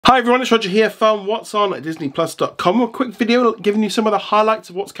Hi everyone, it's Roger here from What's On at disneyplus.com. A quick video giving you some of the highlights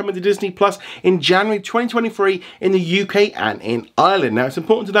of what's coming to Disney Plus in January 2023 in the UK and in Ireland. Now it's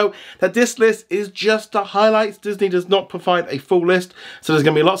important to note that this list is just the highlights. Disney does not provide a full list, so there's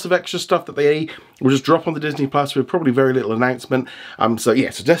going to be lots of extra stuff that they will just drop on the Disney Plus with probably very little announcement. So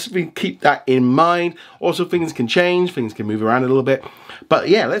definitely keep that in mind. Also, things can change, things can move around a little bit. But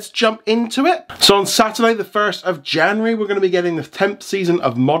yeah, let's jump into it. So on Saturday, the 1st of January, we're going to be getting the 10th season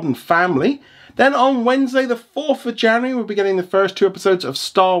of Modern Family. Then on Wednesday, the 4th of January, we'll be getting the first 2 episodes of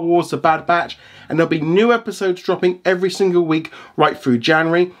Star Wars: The Bad Batch. And there'll be new episodes dropping every single week right through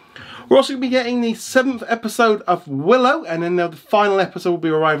January. We're also going to be getting the 7th episode of Willow, and then the final episode will be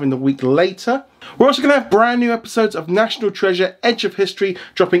arriving the week later. We're also going to have brand new episodes of National Treasure: Edge of History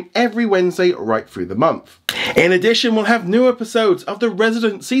dropping every Wednesday right through the month. In addition, we'll have new episodes of The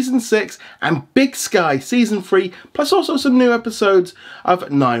Resident Season 6 and Big Sky Season 3, plus also some new episodes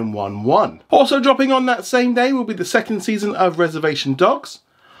of 911. Also dropping on that same day will be the 2nd season of Reservation Dogs.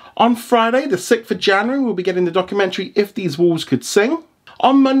 On Friday, the 6th of January, we'll be getting the documentary If These Wolves Could Sing.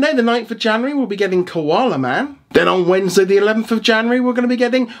 On Monday, the 9th of January, we'll be getting Koala Man. Then on Wednesday, the 11th of January, we're going to be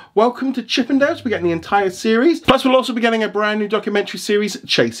getting Welcome to Chippendales. We're getting the entire series. Plus, we'll also be getting a brand new documentary series,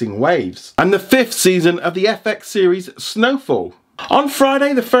 Chasing Waves. And the 5th season of the FX series, Snowfall. On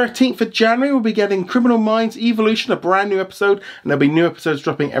Friday, the 13th of January, we'll be getting Criminal Minds Evolution, a brand new episode, and there'll be new episodes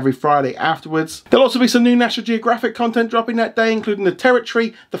dropping every Friday afterwards. There'll also be some new National Geographic content dropping that day, including The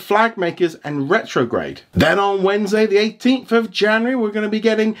Territory, The Flag Makers, and Retrograde. Then on Wednesday, the 18th of January, we're going to be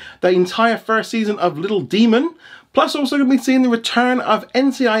getting the entire 1st season of Little Demon, plus also going to be seeing the return of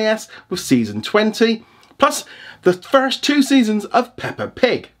NCIS with Season 20. Plus, the first 2 seasons of Peppa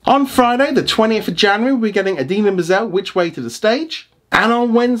Pig. On Friday, the 20th of January, we'll be getting Adina Menzel, Which Way to the Stage? And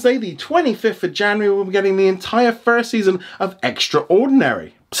on Wednesday, the 25th of January, we'll be getting the entire 1st season of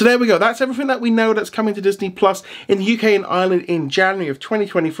Extraordinary. So there we go, that's everything that we know that's coming to Disney Plus in the UK and Ireland in January of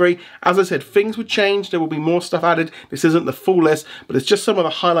 2023. As I said, things would change, there will be more stuff added. This isn't the full list, but it's just some of the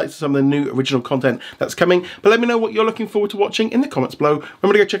highlights of some of the new original content that's coming. But let me know what you're looking forward to watching in the comments below.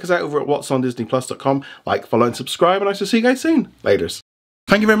 Remember to go check us out over at whatsondisneyplus.com. Like, follow and subscribe, and I shall see you guys soon. Laters.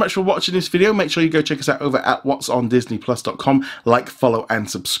 Thank you very much for watching this video. Make sure you go check us out over at whatsondisneyplus.com. Like, follow and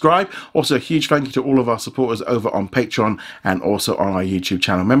subscribe. Also a huge thank you to all of our supporters over on Patreon and also on our YouTube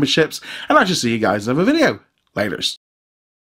channel memberships. And I shall see you guys in another video. Laters.